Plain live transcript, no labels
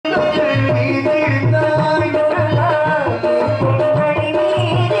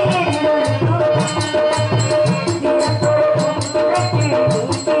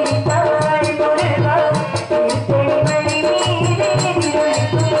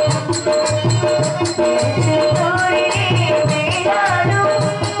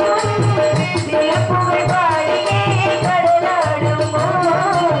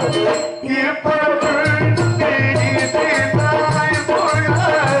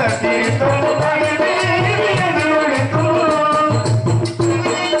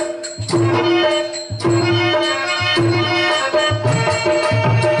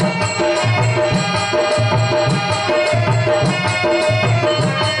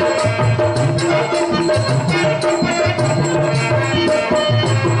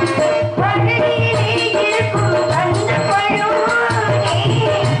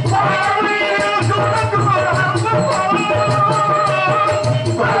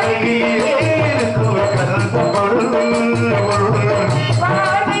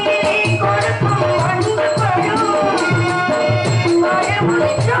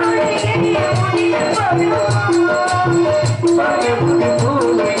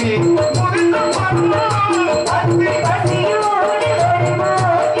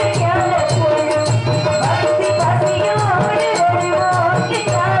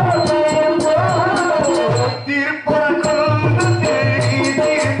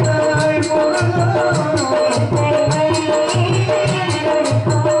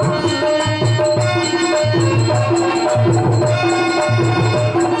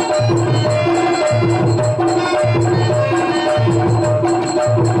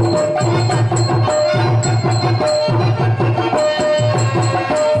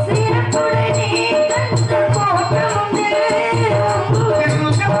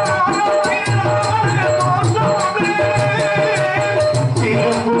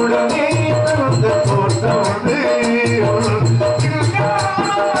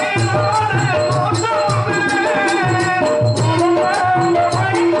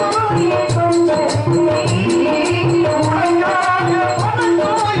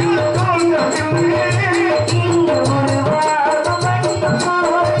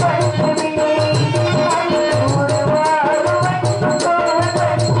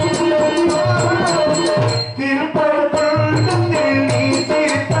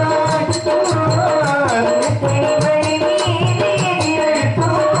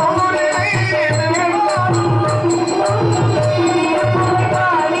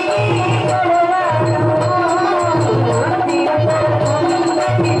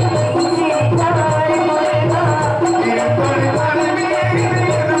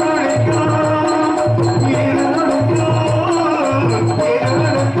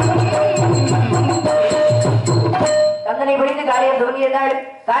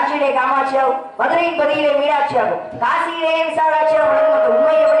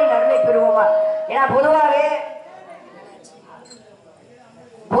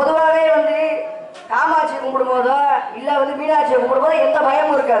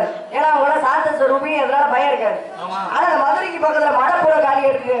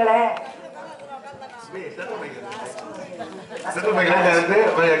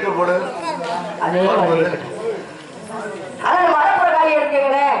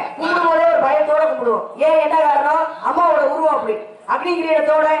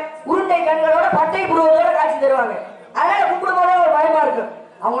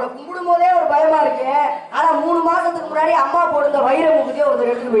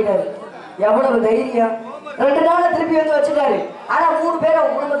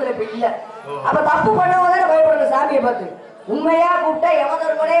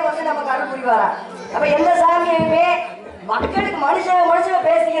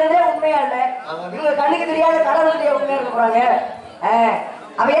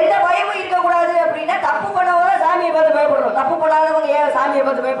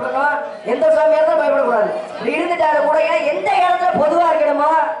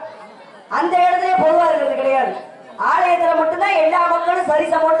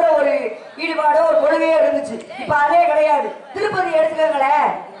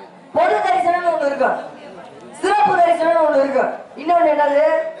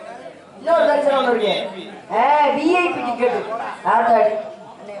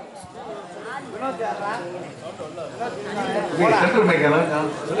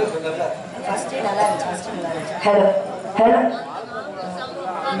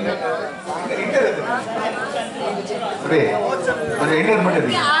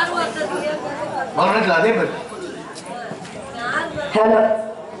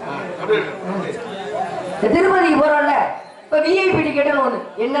திருப்பதிக்கு போறோம்ல இப்ப VIP ticket ஒண்ணு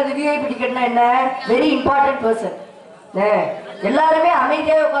என்னது விஐபி டிக்கெட்னா என்ன வெரி இம்பார்ட்டன்ட் பர்சன் எல்லாருமே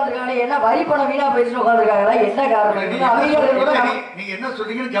அமைதியாக உட்காந்துருக்காங்க என்ன வரி பணம் வீணா போயிடுச்சு உட்காந்துருக்காங்களா என்ன காரணம் அமைதியா நீங்க என்ன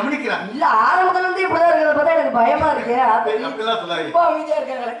சொல்றீங்கன்னு கவனிக்கிறேன் இல்ல ஆரம்பத்துல இருந்து இப்படிதான் இருக்கிறத பார்த்தா எனக்கு பயமா இருக்கு ரொம்ப அமைதியா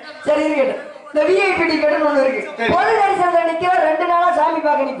இருக்காங்க சரி இருக்கட்டும் இந்த விஐபி டிக்கெட்னு ஒண்ணு இருக்கு பொது தரிசனத்துல நிக்கிற 2 நாளா சாமி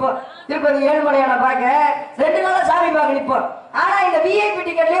பார்க்க நிப்போம் திருப்பதி ஏழுமலையான பார்க்க 2 நாளா சாமி பார்க்க நிப்போம் ஆனா இந்த விஐபி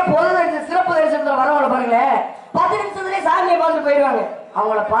டிக்கெட்லயே பொது தரிசனம் சிறப்பு தரிசனத்துல வரவங்கள பாருங்களேன் 10 நிமிஷத்துலயே சாமியை பார்த்துட்டு போயிடுவாங்க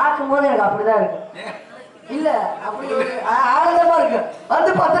அவங்கள பார்க்கும்போது எனக்கு அப்படிதான் இருக்கு இல்ல அப்படி ஆனந்தமா இருக்கு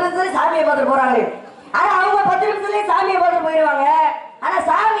வந்து 10 நிமிஷத்துல சாமியை பார்த்துட்டு போறாங்களே ஆனா அவங்க 10 நிமிஷத்துலயே சாமியை பார்த்துட்டு போயிடுவாங்க ஆனா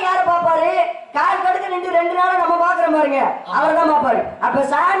சாமி யார பாப்பாரு கால் கடுக்க நின்று 2 நாளா நம்ம பாக்குற பாருங்க அவர் தான் பாப்பாரு அப்ப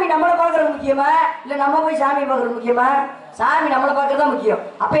சாமி நம்மள பாக்குறது முக்கியமா இல்ல நம்ம போய் சாமியை பாக்குறது முக்கியமா சாமி நம்மள பாக்குறது தான் முக்கியம்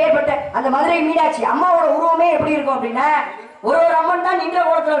அப்ப ஏற்பட்ட அந்த மதுரை மீனாட்சி அம்மாவோட உருவமே எப்படி இருக்கும் அப்படின்னா ஒரு அம்மன் தான் நின்ற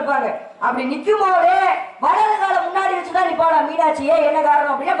கோலத்துல இருப்பாங்க. அப்படி நிக்கும் போதே வலது கால முன்னாடி வச்சுதான் நிப்பாளா மீனாட்சியே. என்ன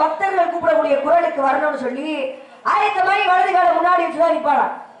காரணம் அப்படின்னா பக்தர்கள் கூப்பிடக்கூடிய குரலுக்கு வரணும்னு சொல்லி ஆயத்தமாயி வலது கால முன்னாடி வச்சுதான் நிப்பாளா.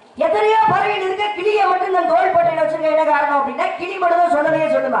 எத்தனையோ பறவைகள் இருக்க கிளியை மட்டும் இந்த தோல் பட்டையில வச்சிருக்க. என்ன காரணம் அப்படின்னா கிளி மட்டும் தான் சொன்னதையே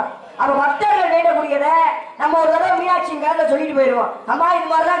சொல்லுமா. அப்ப பக்தர்கள் வேண்டக்கூடியத நம்ம ஒரு தடவை மீனாட்சி காலில் சொல்லிட்டு போயிடுவோம். அம்மா இது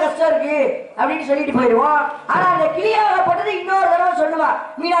மாதிரிதான் கஷ்டம் இருக்கு அப்படின்னு சொல்லிட்டு போயிடுவோம். ஆனா அந்த கிளியாகப்பட்டது இன்னொரு தடவை சொல்லுவா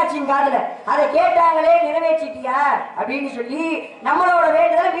மீனாட்சியின் காதுல. அதை கேட்டாங்களே நிறைவேற்றிட்டியா அப்படின்னு சொல்லி நம்மளோட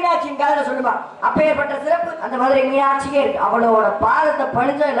வேண்டுதல மீனாட்சியின் காதுல சொல்லுவா. அப்பேற்பட்ட சிறப்பு அந்த மாதிரி மீனாட்சியே இருக்கு. அவளோட பாதத்தை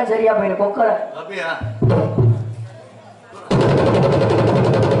பணிஞ்சா எல்லாம் சரியா போயிடும். கொக்கரை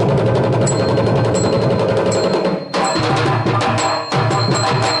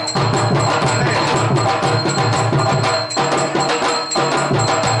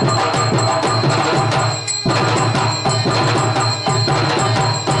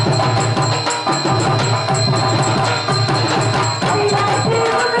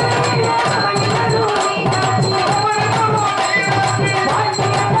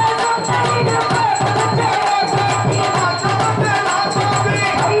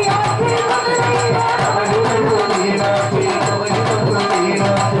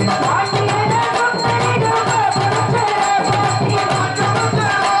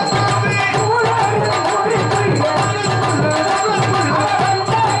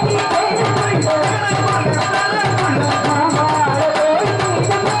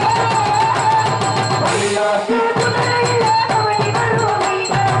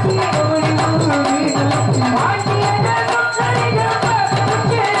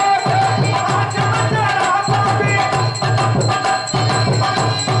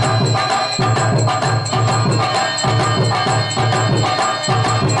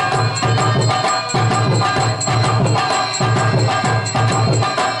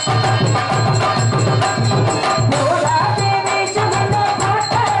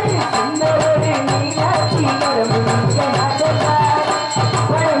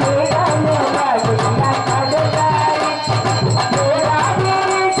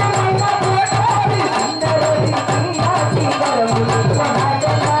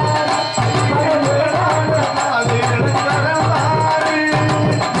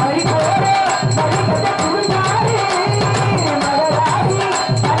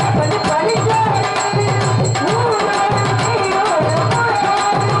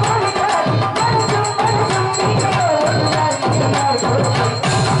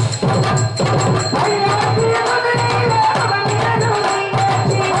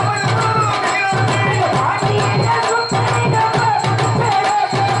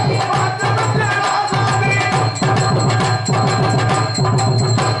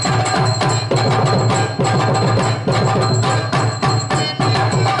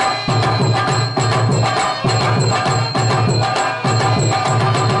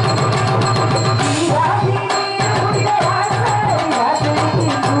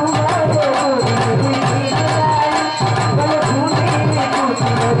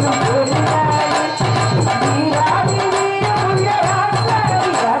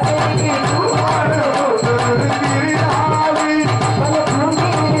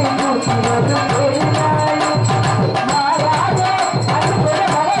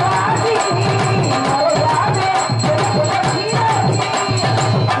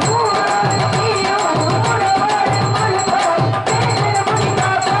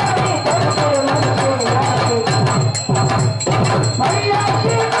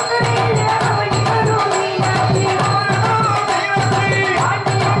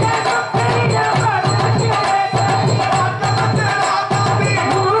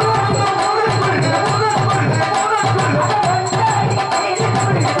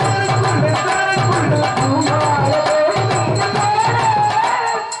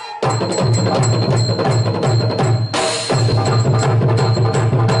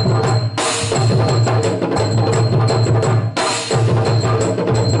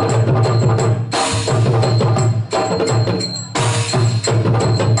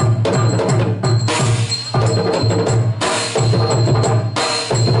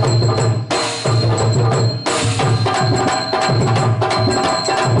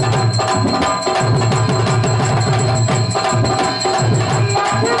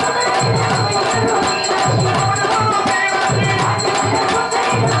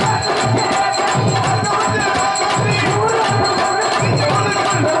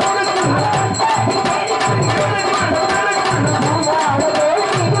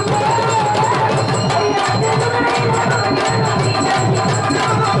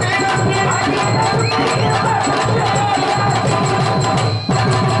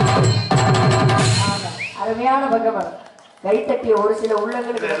கைதட்டிய ஒரு சில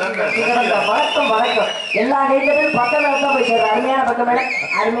உள்ளங்களுக்கு வணக்கம் வணக்கம். எல்லா கைதட்டலும் பக்கம் தான் போய் சேர்ற அருமையான பக்கம் மேடம்,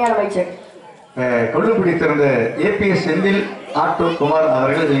 அருமையான மைச்சர். கொள்ளுப்பிடி திறந்த ஏபிஎஸ் செந்தில் ஆட்டோ குமார்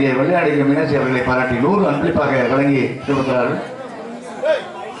அவர்கள் இங்கே விளையாடிய மீனாட்சி அவர்களை பாராட்டி 100 அன்பளிப்பாக வழங்கி கொடுக்கிறார்கள்.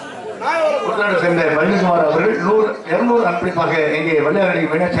 சேர்ந்த பழனிக்குமார் அவர்கள் 200 அன்பளிப்பாக இங்கே விளையாடிய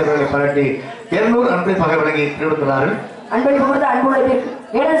மீனாட்சி அவர்களை பாராட்டி 200 அன்பளிப்பாக வழங்கி கொடுக்கிறார்கள். அன்பளிப்பு கொடுத்த அன்புள்ள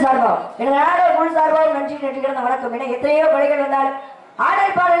எனது சார்பா எனது நாடக குழு சார்பாக நன்றி கிடந்த வணக்கம். என எத்தனையோ கலைகள் வந்தாலும்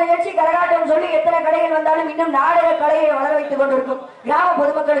ஆடல் பாடல் நிகழ்ச்சி கரகாட்டம் சொல்லி எத்தனை கலைகள் வந்தாலும் இன்னும் நாடக கலையை வளர வைத்துக் கொண்டிருக்கும் கிராம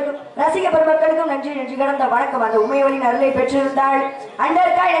பொதுமக்களுக்கும் ரசிக பெருமக்களுக்கும் நன்றி கிடந்த வணக்கம். அந்த உமையவளின் அருளை பெற்றிருந்தாள்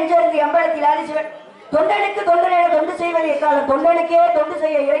அண்டர்காய் நெஞ்சறிந்து அம்பலத்தில் ஆதிசிவன் தொண்டனுக்கு தொண்டனை தொண்டு செய்வது எக்காலம் தொண்டனுக்கே தொண்டு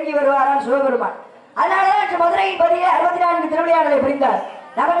செய்ய இறங்கி வருவாரான் சிவபெருமான். அதனாலதான் மதுரையின் பதிலே 64 திருவிளையாடலை புரிந்தார்.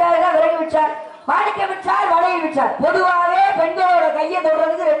 நமக்காக தான் விறகு விற்றார், மாணிக்க விற்றார், வளையல் விற்றார். பொதுவாகவே பெண்களோட கையை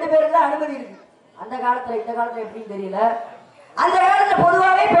தொடர்றதுக்கு 2 பேருக்கு தான் அனுமதி இருக்கு. அந்த காலத்துல இந்த காலத்துல எப்படின்னு தெரியல. அந்த காலத்துல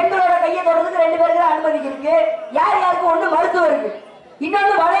பொதுவாகவே பெண்களோட கையை தொடர்றதுக்கு 2 பேருக்கு தான் அனுமதி இருக்கு. யாருக்கும் ஒண்ணு மருத்துவம் இருக்கு,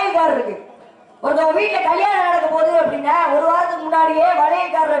 இன்னொன்னு வளையல்காரர் இருக்கு. ஒருத்தவங்க வீட்டுல கல்யாணம் நடக்க போகுது அப்படின்னா ஒரு வாரத்துக்கு முன்னாடியே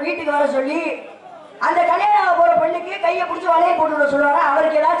வளையல்காரரை வீட்டுக்கு வர சொல்லி அந்த கல்யாணம் போற பெண்ணுக்கு கையை பிடிச்சி வளையல் போட்டு சொல்லுவாங்க.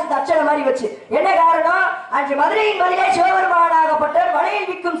 அவருக்கு ஏதாச்சும் தட்சணை மாதிரி வச்சு. என்ன காரணம்? அன்று மதுரையின் பதிலே சிவபெருமானாகப்பட்டவர் வளையல்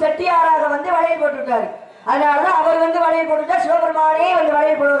விற்கும் செட்டியாராக வந்து வளையல் போட்டுருக்காரு. அதனாலதான் அவர் வந்து வளையல் போட்டுட்டா சிவபெருமானே வந்து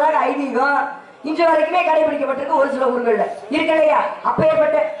வளையல் போடுவதாக ஐதீகம் இன்று வரைக்குமே கடைபிடிக்கப்பட்டிருக்கு ஒரு சில ஊர்கள்ல இருக்கு இல்லையா?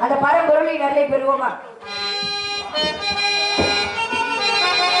 அப்பேற்பட்ட அந்த பரம்பொருளை நிறைய பெறுவோமா?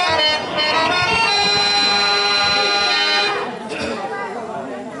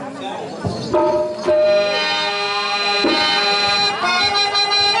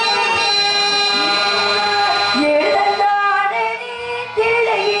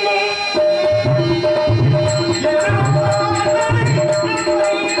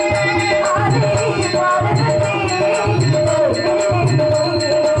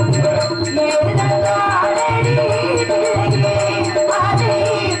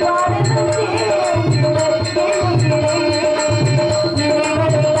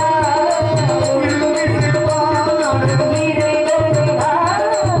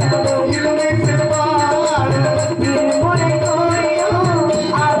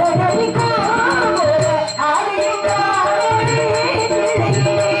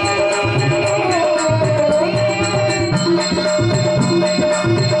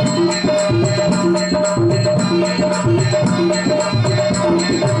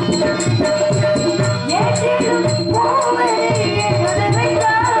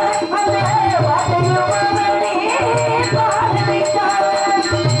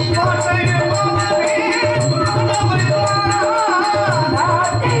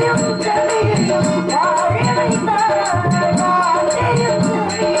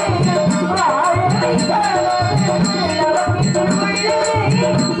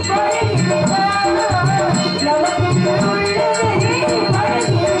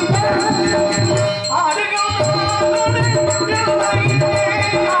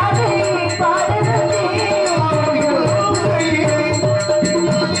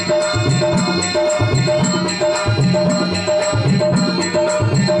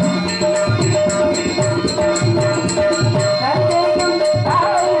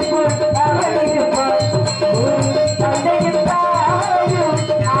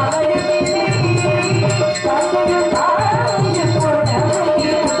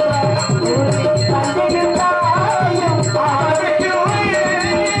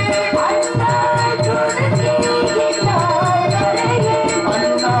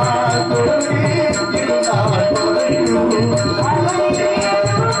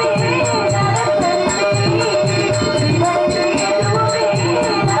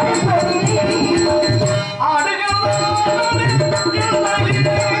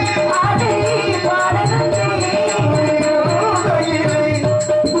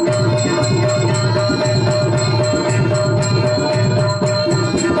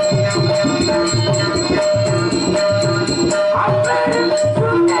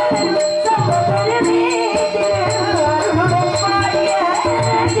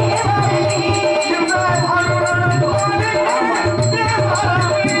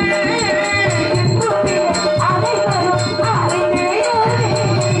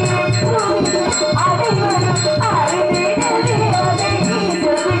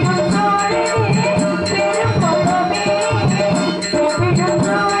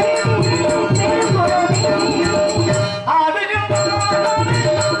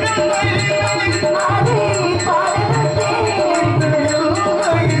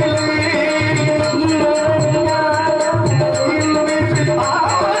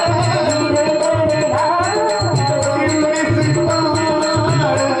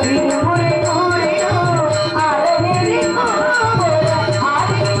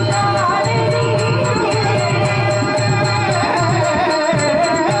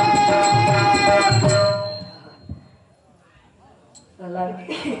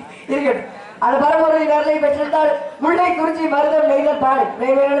 முதல்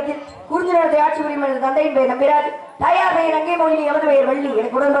பாடு வேளத்தில் குறிஞ்சி நிலத்தை ஆட்சி புரியும் என்ற தந்தையின் பெயர் நம்பிராஜ், தாயார் பெயர் அங்கே மொழி, எமது பெயர் வள்ளி.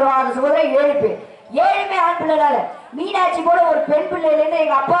 எனக்கு உடன்படுவாத சகோதரி 7 பேர். 7மே ஆண் பிள்ளைனால மீனாட்சி போல ஒரு பெண் பிள்ளை இல்லைன்னு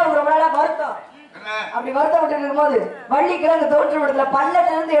எங்க அப்பாவுக்கு ரொம்ப நாளா வருத்தம். அப்படி வருத்தப்பட்டு இருக்கும்போது வள்ளி கிழங்கு தோற்று விடத்துல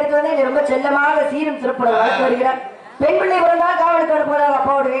பள்ளத்துல இருந்து எடுத்து வந்து ரொம்ப செல்லமாக சீரும் சிறப்புட வளர்த்து வருகிறார். பெண் பிள்ளை பிறந்தால் காவலுக்கு அனுப்புவதாக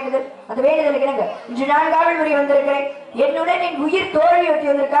அப்பாவோட வேண்டுதல். அந்த வேண்டுதல் கிழங்கு இன்று நான் காவல் புரிய வந்திருக்கிறேன். என்னுடன் என் உயிர் தோல்வி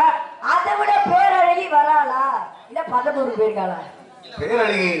ஒட்டி வந்திருக்கா. அதை விட பேரழகி வராளா இல்ல பதப்பூருக்கு போயிருக்காளா?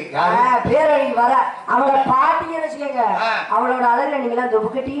 பேரழகி வர அவளை பாத்தீங்கன்னு வச்சுக்கோங்க, அவளோட அழகுல நீங்க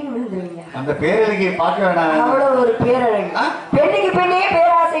தொப்புக்கட்டின்னு விழுந்துருவீங்க. அந்த பேரழகி பார்க்க வேணாம். அவ்வளவு ஒரு பேரழகி, பெண்ணுக்கு பெண்ணே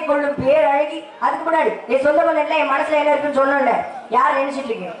பேராசை கொள்ளும் பேரழகி. அதுக்கு முன்னாடி என் சொந்த பண்ணல என் மனசுல என்ன இருக்குன்னு சொன்னல யார் நினைச்சிட்டு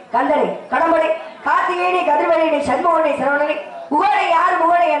இருக்கீங்க? கந்தனை, கடம்பனை, கார்த்திகேயனை, கதிர்வேலனை, சண்முகனை, சரவணனை, உகனை, யார்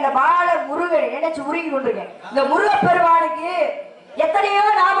முகனை, அந்த பால முருகனை நினைச்சு உருகி கொண்டிருக்கேன். இந்த முருகப்பெருமானுக்கு எத்தனையோ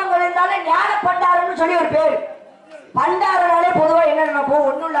நாமங்கள் இருந்தாலும் ஞான பண்டாரன்னு சொல்லி ஒரு பேரு. பண்டாரனாலே பொதுவா என்ன நினைப்போம்?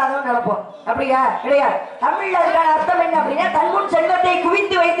 ஒண்ணும் இல்லாதவன் நினைப்போம். அப்படியா? கிடையாது. தமிழ்ல அதுக்கான அர்த்தம் என்ன அப்படின்னா தன்முன் செல்வத்தை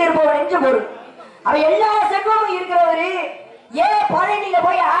குவித்து வைத்திருப்பவன் என்று பொருள். அவ எல்லா செல்வமும் இருக்கிறவரு ஏன் பழனியில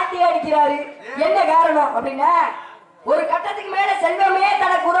போய் ஆட்டி அடிக்கிறாரு? என்ன காரணம் அப்படின்னா ஒரு கட்டத்துக்கு மேல செல்வமே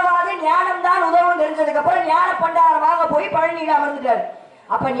தனக்கு உதவாது, ஞானம் தான் உதவும் தெரிஞ்சதுக்கு அப்புறம் ஞான பண்டாரமாக போய் பழனியில அமர்ந்துட்டாரு.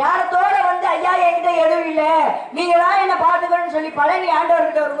 அப்ப ஞானத்தோட வந்து ஐயா என்கிட்ட எதுவும் இல்ல, நீங்க தான் என்ன பாத்துக்கணும்னு சொல்லி பழனி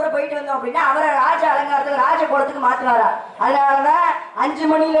ஆண்டவர்கிட்ட ஒரு முறை போயிட்டு வந்தோம் அப்படின்னா அவரை ராஜ அலங்காரத்துக்கு ராஜ குளத்துக்கு மாத்துறாரா. அதனாலதான் 5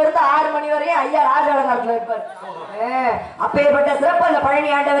 மணில இருந்து 6 மணி வரையும் ஐயா ராஜ அலங்காரத்துல இருப்பார். அப்பேற்பட்ட சிறப்பு அந்த பழனி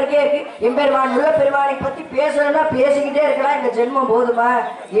ஆண்டவருக்கே இருக்கு. எம்பெருமான் உள்ள பெருமானை பத்தி பேசணும்னா பேசிக்கிட்டே இருக்கலாம். இந்த ஜென்மம் போதுமா?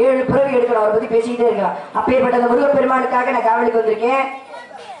 7 பிறவி எடுக்கலாம், அவரை பத்தி பேசிக்கிட்டே இருக்கலாம். அப்பேற்பட்ட அந்த முருக பெருமானுக்காக நான் காவலுக்கு வந்திருக்கேன்.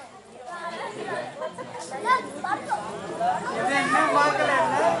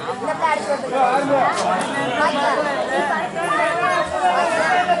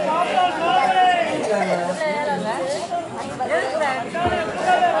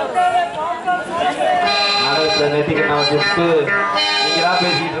 நேற்றுக்கு நான் ஜஸ்ட் நீங்க தான்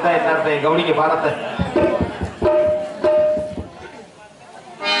பேசிக்கிட்டு இருந்தா என்ன அர்த்தம்? கவனிக்க பாடத்தை.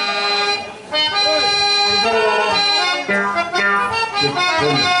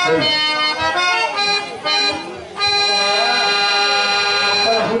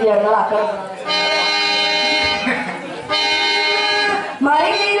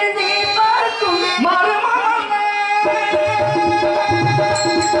 மறைந்திருந்து பார்க்கும்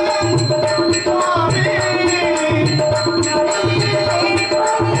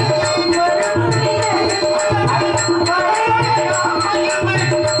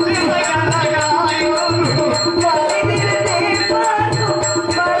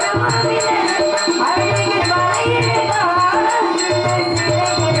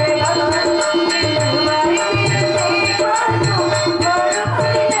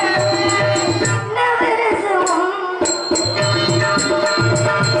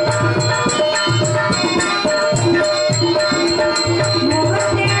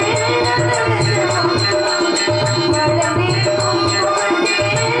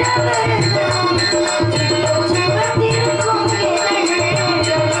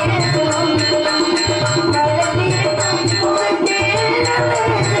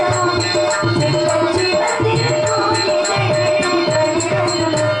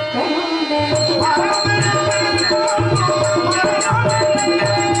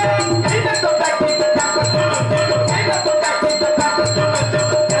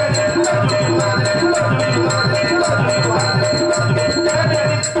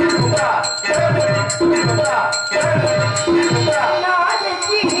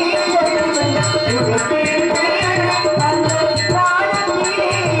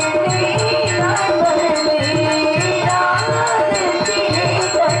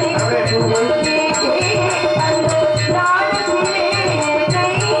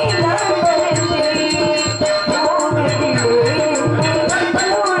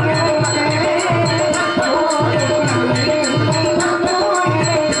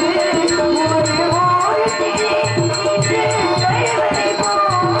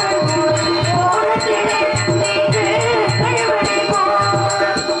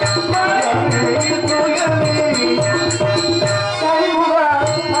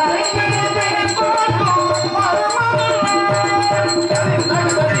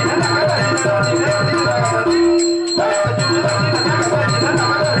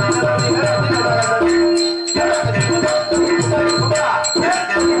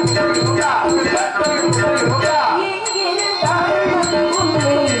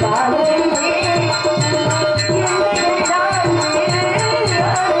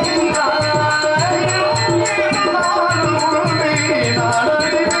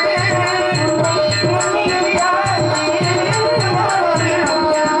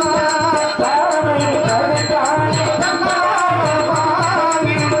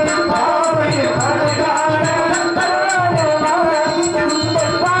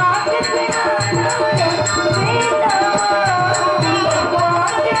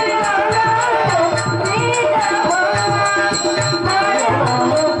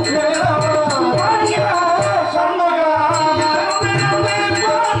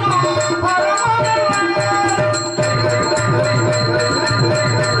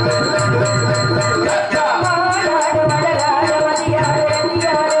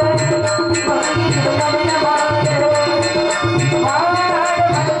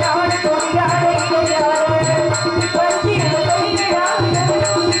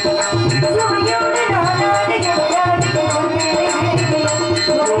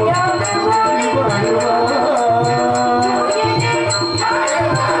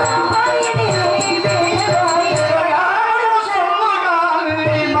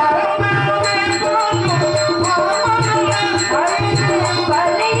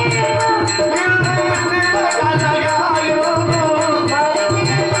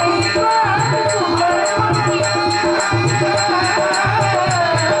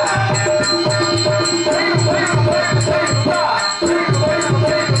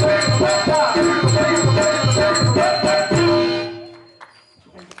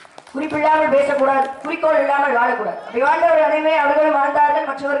திருவள்ளுவர் இல்லாமல் வாழக்கூடாது. அப்படி வாழ்ந்தவர் அனைவரே அவர்களும் வாழ்ந்தார்கள்,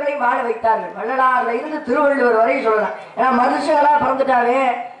 மற்றவர்களையும் வாழ வைத்தார்கள். வள்ளலாறுல இருந்து திருவள்ளுவர் வரையும் சொல்லலாம். ஏன்னா மனுஷங்களா பிறந்துட்டாவே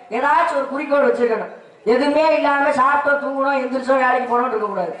ஏதாச்சும் ஒரு குறிக்கோள் வச்சிருக்கணும். எதுவுமே இல்லாம சாப்பிட்டோம் தூங்கணும் எந்திரிச்சோம் வேலைக்கு போனோம்னு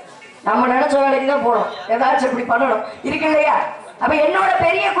இருக்கக்கூடாது. நம்ம நினைச்ச வேலைக்கு தான் போகணும். ஏதாச்சும் இப்படி பண்ணணும் இருக்கு இல்லையா? அப்ப என்னோட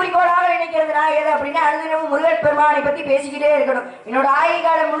பெரிய குறிக்கோளாக நினைக்கிறது நான் எது அப்படின்னா அனுதினமும் முருகன் பெருமானை பத்தி பேசிக்கிட்டே இருக்கணும். என்னோட ஆயுள்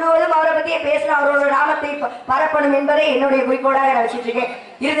காலம் முழுவதும் அவரை பத்தியே பேசணும், அவரோட நாமத்தை பரப்பணும் என்பதை என்னுடைய குறிக்கோளாக நான் வச்சுட்டு இருக்கேன்.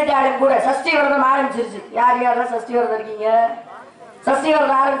 இருந்துட்டாலும் கூட சஷ்டி விரதம் ஆரம்பிச்சிருச்சு. யார் யாரெல்லாம் சஷ்டி விரதம் இருக்கீங்க? சஷ்டி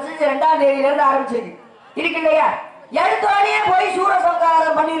விரதம் ஆரம்பிச்சிருச்சு. 2ஆம் தேதியில இருந்து ஆரம்பிச்சிருக்கு இருக்கு இல்லையா? எடுத்தோடனே போய்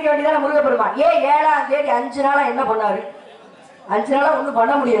சூரசம்ஹாரம் பண்ணிருக்க வேண்டியதான முருகப்பெருமான். 7ஆம் தேதி 5 நாளா என்ன பண்ணாரு? 5 நாளா ஒண்ணும்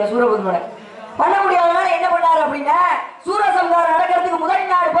பண்ண முடியல. சூரபெருமானை பண்ண முடியாதனால என்ன பண்ணாரு அப்படின்னா சூரசம்ஹாரம் நடக்கிறதுக்கு முதல்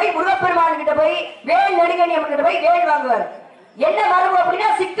நாள் போய் முருகப்பெருமான் கிட்ட போய் வேல் நெடுங்கணியம் கிட்ட போய் வேல் வாங்குவார். என்ன மரபு அப்படின்னா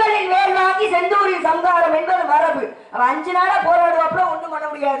சிக்கலில் வேல் வாங்கி செந்தூரில் சம்ஹாரம் என்பது மரபு. அவ 5 நாளா போராடுவாப்புல ஒண்ணும் பண்ண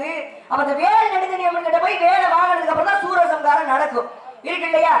முடியாது. அப்ப அந்த வேல் நெடுங்கணியம் கிட்ட போய் வேலை வாங்கினதுக்கு அப்புறம் தான் சூரசம்ஹாரம் நடக்கும் இருக்கு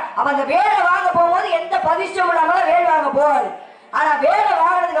இல்லையா? அப்ப அந்த வேலை வாங்க போகும்போது எந்த பதிஷ்டம் இல்லாம வேல் வாங்க போவாரு. ஆனா வேலை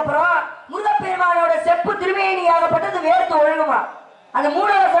வாங்கினதுக்கு அப்புறம் முருகப்பெருமானோட செப்பு திருமேனியாகப்பட்டது வேர்த்து ஒழுகுமா. அந்த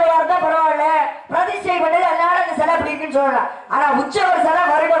 3வது சிலையா இருந்தா பரவாயில்ல, பிரதிஷ்டை பண்ணது அதனால அந்த சிலை அப்படி இருக்குன்னு சொல்லலாம். ஆனா உற்சவர் சிலை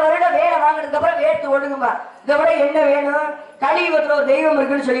வருட வேலை வாங்கினதுக்கு அப்புறம் வேர்த்து ஒழுகுமா. இதை விட என்ன வேணும்? கலியுகத்துல ஒரு தெய்வம்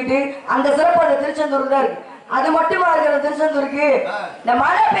இருக்குன்னு சொல்லிட்டு அந்த சிறப்பு அந்த திருச்செந்தூருக்கு தான் இருக்கு. அது மட்டுமா இருக்கிற திருச்செந்தூருக்கு இந்த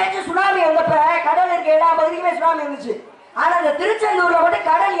மழை பெஞ்சு சுனாமி வந்தப்ப கடல் இருக்க எல்லா பகுதிக்குமே சுனாமி வந்துச்சு. ஆனா அந்த திருச்செந்தூர்ல மட்டும்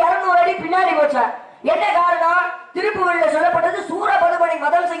கடல் 200 அடி பின்னாடி போச்சா. என்ன காரணம்? திருப்புகள்ல சொல்லப்பட்டது சூரபதுமனை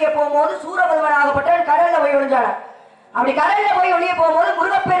வதம் செய்ய போகும்போது சூரபதுமன் ஆகப்பட்டவன் கடல்ல போய் ஒழிஞ்சான. அப்படி கடல்ல போய் ஒளிய போகும்போது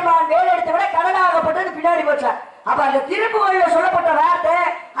முருகப்பெருமான் வேலை எடுத்த விட கடலாகப்பட்டது பின்னாடி போச்சா. அப்ப அந்த திருப்புகள்ல சொல்லப்பட்ட வார்த்தை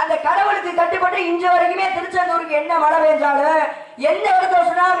அந்த கடவுளுக்கு கட்டுப்பட்டு இன்று வரைக்குமே திருச்செந்தூருக்கு என்ன மழை பெஞ்சாலும் எந்த இடத்துல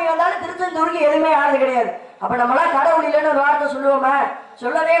சுனாமி வந்தாலும் திருச்செந்தூருக்கு எதுவுமே ஆனது கிடையாது. அப்ப நம்மளாம் கடவுள் இல்லைன்னு ஒரு வார்த்தை சொல்லுவோமா?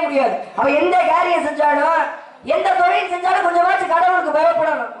 சொல்லவே முடியாது. அப்ப எந்த காரியம் செஞ்சாலும் எந்த தொழில் செஞ்சாலும் கொஞ்சமாச்சும் கடவுளுக்கு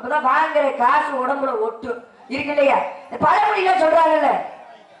பயப்படணும். அப்பதான் வாங்குற காசு உடம்புல ஒட்டு இருக்கு இல்லையா? பழமொழியில சொல்றாங்கல்ல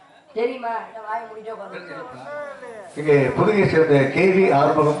தெரியுமா? வாய் முடிஞ்சோ இங்கே புதுகை சேர்ந்த கேவி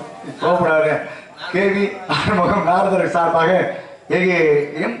ஆறுமுகம் கோபுராக கேவி ஆறுமுகம் நாரதர் சார்பாக இங்கே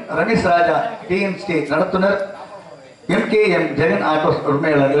எம் ரமேஷ் ராஜா டிஎம்சி நடத்துனர் MKM ஜெகன் ஆட்டோ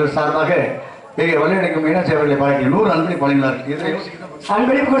உரிமையாளர் இவர் சார்பாக இங்கே வழிநடக்கும் மீனாட்சி அவர்களை பாராட்டி 100 அன்பளிப்பு வழங்கினார்.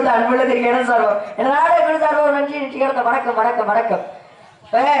 அன்பளிப்பு கொடுத்த அன்புள்ளதற்கு இடம் சார்போம் என்னோட சார்போம் நன்றி நிச்சயம். வணக்கம் வணக்கம் வணக்கம்.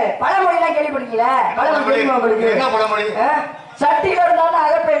 பழமொழி எல்லாம் கேள்விப்பட்டீங்களா? பழமொழி தெரியுமா உங்களுக்கு? சட்டியில இருந்தாலும்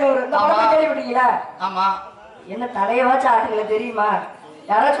அகப்பையில வரும். இந்த பழமொழி கேள்விப்பட்டீங்களா? ஆமா. என்ன தலையவாச்சும் ஆட்டுங்களா தெரியுமா?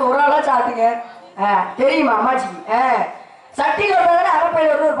 யாராச்சும் ஒரு ஆளாச்சும் ஆட்டுங்க தெரியுமா அம்மாச்சிக்கு? சட்டியில இருந்தாலும்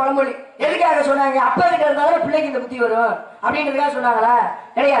அகப்பையில வரும் ஒரு பழமொழி. எதுக்காக சொன்னாங்க? அப்பா கிட்ட இருந்தாலும் பிள்ளைக்கு இந்த புத்தி வரும் அப்படின்றதுக்காக சொன்னாங்களா?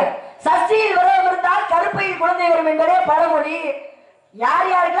 கிடையாது. சஷ்டியில் விரதம் இருந்தால் கருப்பையில் குழந்தை வரும் என்பதே பழமொழி. யார்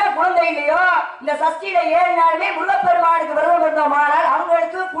யாருக்கெல்லாம் குழந்தை இல்லையோ இந்த சஷ்டியில 7 நாளுமே முருகப்பெருமானுக்கு விரதம் இருந்தோமானால்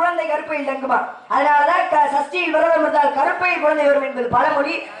அவங்களுக்கு குழந்தை கருப்பையில் தங்குமா. அதனாலதான் சஷ்டியில் விரதம் இருந்தால் கருப்பையில் குழந்தை வரும் என்பது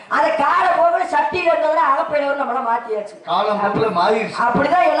பழமொழி. அதை கால போக சட்டியில இருந்ததுன்னா அகப்பையில வரும் நம்மள மாத்தியாச்சு.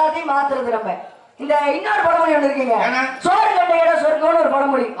 அப்படிதான் எல்லாத்தையும் மாத்துறது நம்ம. இந்த இன்னொரு பழமொழி ஒண்ணு இருக்குங்க, சோறு கண்ட இடம் சொர்க்கம்னு ஒரு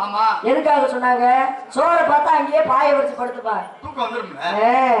பழமொழி. எதுக்காக சொன்னாங்க? சோறை பார்த்தா அங்கேயே பாய வச்சு படுத்துப்பா.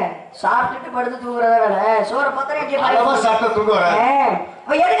 சாப்பிட்டுட்டு படுத்து தூங்குறத வேலை. சோறை பார்த்தா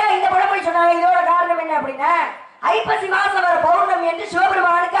எதுக்காக இந்த பழமொழி சொன்னாங்க? இதோட காரணம் என்ன அப்படின்னா ஐப்பசி மாசம் வர பௌர்ணமி என்று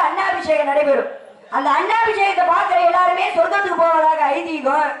சிவபெருமானுக்கு அன்னாபிஷேகம் நடைபெறும். அந்த அன்னாபிஷேகத்தை பார்க்கிற எல்லாருமே சொர்க்கத்துக்கு போவதாக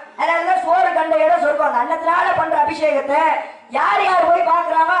ஐதீகம். அதனாலதான் சோறு கண்ட இடம் சொர்க்கம். அந்த அன்னத்தினால பண்ற அபிஷேகத்தை யார் யார் போய்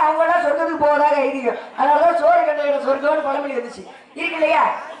பாக்குறாங்க அவங்க எல்லாம் சொர்க்கத்துக்கு போவதாக ஐதீகம். அதனாலதான் சோறு கண்ட இடம் சொர்க்கம்னு பழமொழி வந்துச்சு இருக்கு இல்லையா?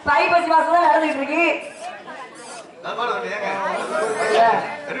 இப்ப ஐப்பசி மாசம் தான் நடந்துட்டு இருக்கு.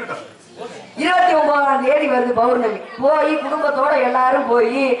 29ஆம் தேதி வருது பௌர்ணமி. போய் குடும்பத்தோட எல்லாரும்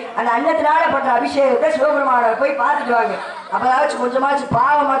போய் அந்த அன்னத்தினால பண்ற அபிஷேகத்தை சிவபெருமான போய் பார்த்துட்டு வாங்க. அப்பதாச்சும் கொஞ்சமாச்சும்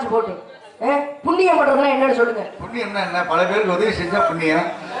பாவமாச்சு போட்டு புண்ணியம் பண்றதுன்னா என்னன்னு சொல்லுங்க. புண்ணியம் என்ன? பல பேருக்கு உதவி செஞ்சா புண்ணியம்.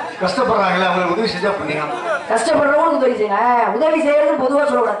 கஷ்டப்படுறாங்களே அவங்களுக்கு உதவி செஞ்சா புண்ணியம். கஷ்டப்படுறவங்க உதவி செய்யணும். உதவி செய்யறது பொதுவா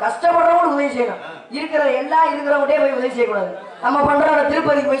சொல்லக்கூடாது. கஷ்டப்படுறவங்க உதவி செய்யணும். இருக்கிறது எல்லாம் இருக்கிறவங்கட்டே போய் உதவி செய்யக்கூடாது. நம்ம பண்ற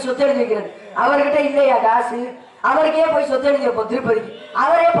திருப்பதிக்கு போய் சொத்து எழுதி வைக்கிறது. அவர்கிட்ட இல்லையா காசு? அவருக்கே போய் சொத்து எழுதி வைப்போம் திருப்பதிக்கு.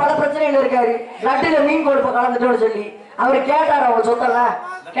 அவரே பல பிரச்சனைகள் இருக்காரு. லட்டுல மீன் கொழுப்ப கலந்துட்டோன்னு சொல்லி அவர் கேட்டார். அவங்க சொத்தெல்லாம்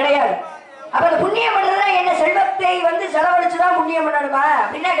கிடையாது. அப்ப அந்த புண்ணியம் பண்றதுனா என்ன? செல்வத்தை செலவழிச்சுதான் புண்ணியம் பண்ணணுமா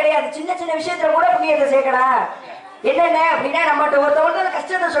அப்படின்னா கிடையாது. சின்ன சின்ன விஷயத்துல கூட புண்ணியத்தை சேர்க்கலாம். என்னென்ன அப்படின்னா நம்மகிட்ட ஒருத்தவங்க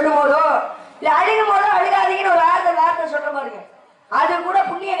கஷ்டத்தை சொல்லும் போதோ இல்ல அழுகும் போதோ அழுகாதீங்கன்னு ஒரு வார்த்தை சொல்ற பாருங்க, அது கூட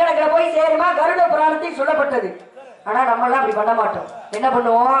புண்ணிய கணக்குல போய் சேருமா? கருட புராணத்தில் சொல்லப்பட்டது. ஆனா நம்ம எல்லாம் அப்படி பண்ண மாட்டோம். என்ன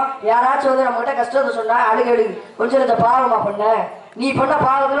பண்ணுவோம்? யாராச்சும் நம்ம கிட்ட கஷ்டத்தை சொன்னா அழுகு கொஞ்சம் பாவமா பண்ண, நீ பண்ண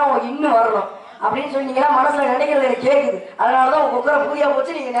பாவத்துல உங்களுக்கு இன்னும் வரணும் அப்படின்னு சொன்னீங்கன்னா மனசுல நினைக்கிறது எனக்கு கேட்குது. அதனாலதான் உங்க குக்கரை பூரியா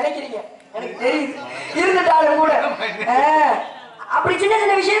போச்சு நீங்க நினைக்கிறீங்க. எனக்கு தெரியுது. இருந்துட்டாலும் கூட அப்படி சின்ன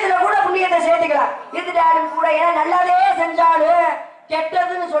சின்ன விஷயத்துல கூட புண்ணியத்தை சேர்த்துக்கலாம். இருந்துட்டாலும் கூட ஏன்னா நல்லதே செஞ்சாலும்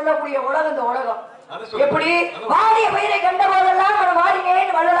கெட்டதுன்னு சொல்லக்கூடிய உலகம் இந்த உலகம். எப்படி வாடிய பயிரை கண்ட போதெல்லாம் அவன்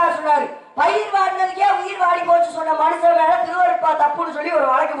வாடினேன்னு வள்ளலார் சொன்னாரு. பயிர் வாடினதுக்கே உயிர் வாடி போச்சு சொன்ன மனுஷன் மேல திருவருட்பா தப்புன்னு சொல்லி ஒரு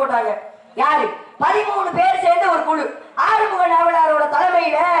வழக்கு போட்டாங்க. யாரு? 13 பேர் சேர்ந்த ஒரு குழு. ஆறுமுக நாவலாரோட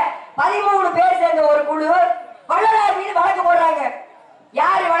தலைமையில 13 பேர் சேர்ந்த ஒரு குழு வள்ளலார் மீது வழக்கு போடுறாங்க.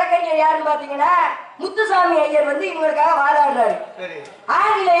 யாரு வழக்கறிஞர் யாருன்னு பாத்தீங்கன்னா முத்துசாமி ஐயர் இவங்களுக்காக வாதாடுறாரு.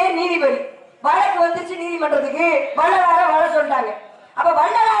 ஆங்கிலேய நீதிபதி வழக்கு வந்துச்சு நீதிமன்றத்துக்கு. வள்ளலார வர சொல்லிட்டாங்க. அப்ப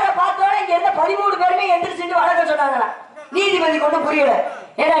வள்ளலார பார்த்தோட இங்க இருந்த 13 பேருமே எந்திரிச்சு வழக்க சொன்னாங்களா? நீதிபதி கொண்டு புரியல.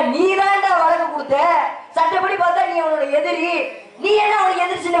 ஏன்னா நீ தான்டா வழக்கு கொடுத்த, சட்டப்படி பார்த்தா நீ அவனோட எதிரி, நீ என்ன அவனுக்கு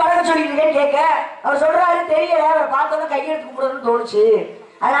எதிர்த்து வழக்க சொல்லிட்டு இருக்கேன்னு கேட்க அவர் சொல்றாரு தெரியல, அவரை பார்த்தோன்னா கையெழுத்து கும்பிடணும்னு தோணுச்சு,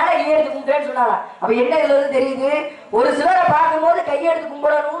 அதனால கையெழுத்து கும்பிட்டேன்னு சொன்னாரா. அப்ப என்ன இதுல இருந்து தெரியுது? ஒரு சிலரை பார்க்கும்போது கையெழுத்து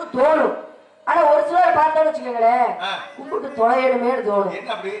கும்பிடணும்னு தோணும், ஆனா ஒரு சிலரை பார்த்தோன்னு வச்சுக்கோங்களேன் கும்பிட்டு தொலையணுமே தோணும்.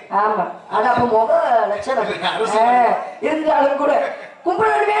 ஆமா, அது அப்ப முக லட்சணம் இருந்தாலும் கூட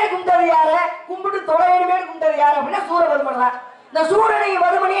கும்பிடணுமே கும்பிட்டது யார, கும்பிட்டு தொலையணுமே கும்பிட்டது யாரு அப்படின்னா சூரபதுமன் தான். இந்த சூரனையும்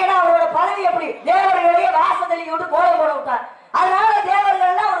வதுமணி அவரோட பதவி எப்படி தேவர்களையே வாசத்தள்ளி விட்டு கோலம் போட விட்டார். அதனால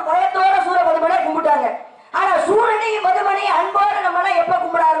தேவர்கள் ஒரு பயத்தோட சூரபதுமனை கும்பிட்டாங்க. ஆனா சூரனையும் வதுமணி அன்போட நம்ம எல்லாம் எப்ப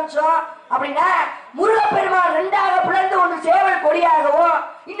கும்பிட ஆரம்பிச்சோம் அப்படின்னா முருகப்பெருமான் 2ஆக பிளந்து ஒன்று சேவல் கொடியாகவும்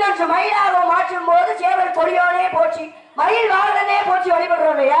இன்னொன்று மயிலாகவும் மாற்றும் போது சேவல் கொடியோனே போச்சு, மயில் வாழ்ந்தனே போச்சு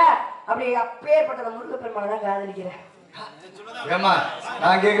வழிபடுறோம் இல்லையா? அப்படி அப்பேற்பட்ட முருகப்பெருமான் தான் காதலிக்கிறேன்.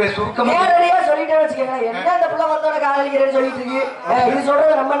 நேரடியா சொல்லிட்டேன்னு வச்சுக்கோங்களேன், என்ன இந்த பிள்ளை வந்தோட காதலிக்கிறேன்னு சொல்லிட்டு இருக்கு, இது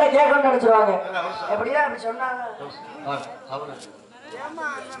சொல்றது நம்ம என்ன கேட்கணும்னு நினைச்சிருவாங்க. எப்படியா அப்படி சொன்னாங்க.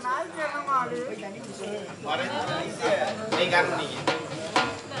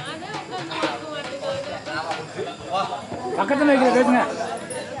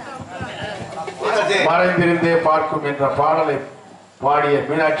 மறைந்திருந்தே பார்க்கும் என்ற பாடலை பாடிய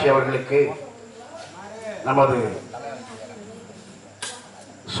மீனாட்சி அவர்களுக்கு நமது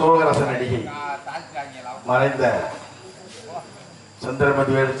சோழரச நடிகை மறைந்த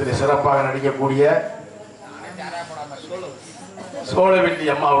சந்திரமதி வேடத்தில் சிறப்பாக நடிக்கக்கூடிய சோழவெள்ளி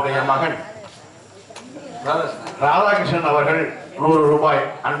அம்மாவுடைய மகன் ராதாகிருஷ்ணன் அவர்கள் 100 ரூபாய்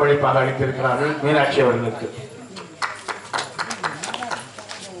அன்பளிப்பாக அளித்திருக்கிறார்கள் மீனாட்சி அவர்களுக்கு.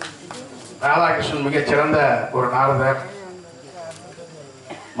 ராதாகிருஷ்ணன் மிகச்சிறந்த ஒரு நாரதர்,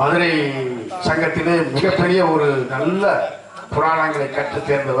 மதுரை சங்கத்திலே மிகப்பெரிய ஒரு நல்ல புராணங்களை கற்றுத்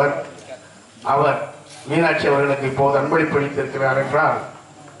தேர்ந்தவர். அவர் மீனாட்சி அவர்களுக்கு இப்போது அன்பளிப்பு அளித்திருக்கிறார் என்றால்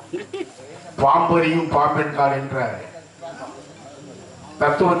பாம்பரியும் பாம்பின் கால் என்ற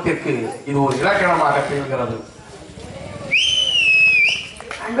தத்துவத்திற்கு இது ஒரு இலக்கணமாக திகழ்கிறது.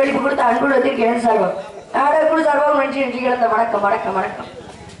 அன்பளிப்பு கொடுத்த அன்புள்ளத்திற்கு என்ன சார்பம் நாடக சார்பாக நன்றி நன்றி கிடந்த வணக்கம் வணக்கம் வணக்கம்.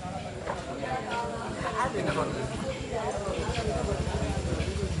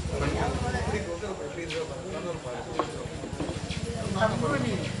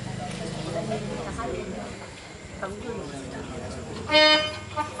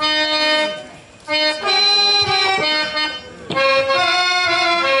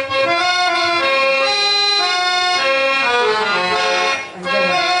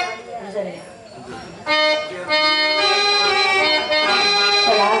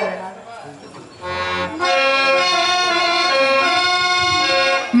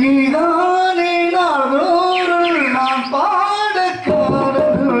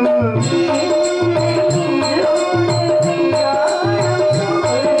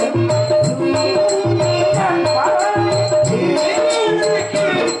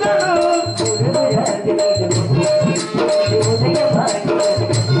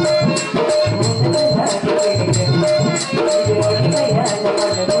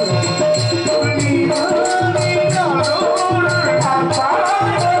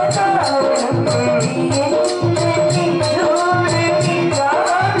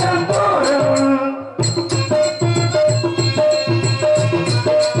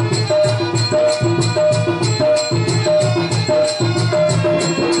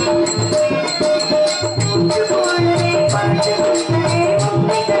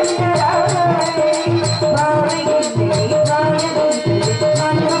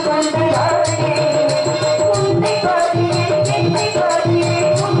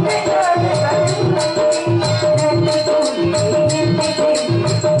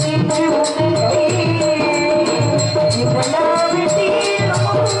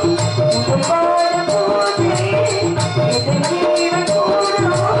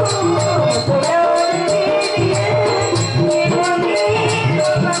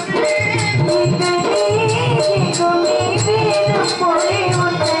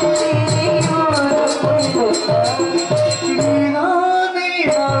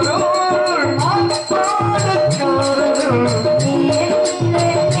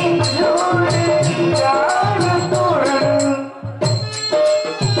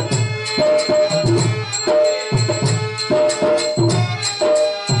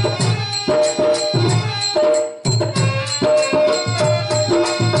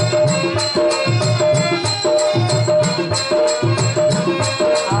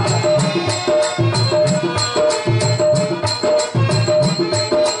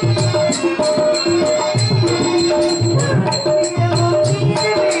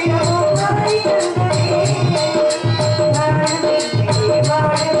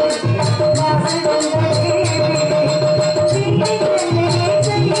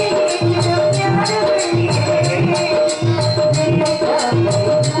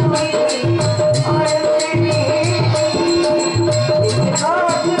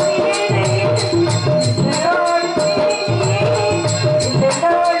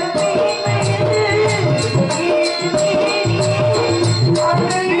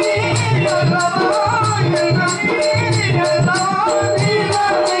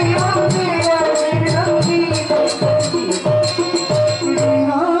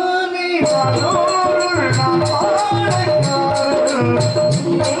 Oh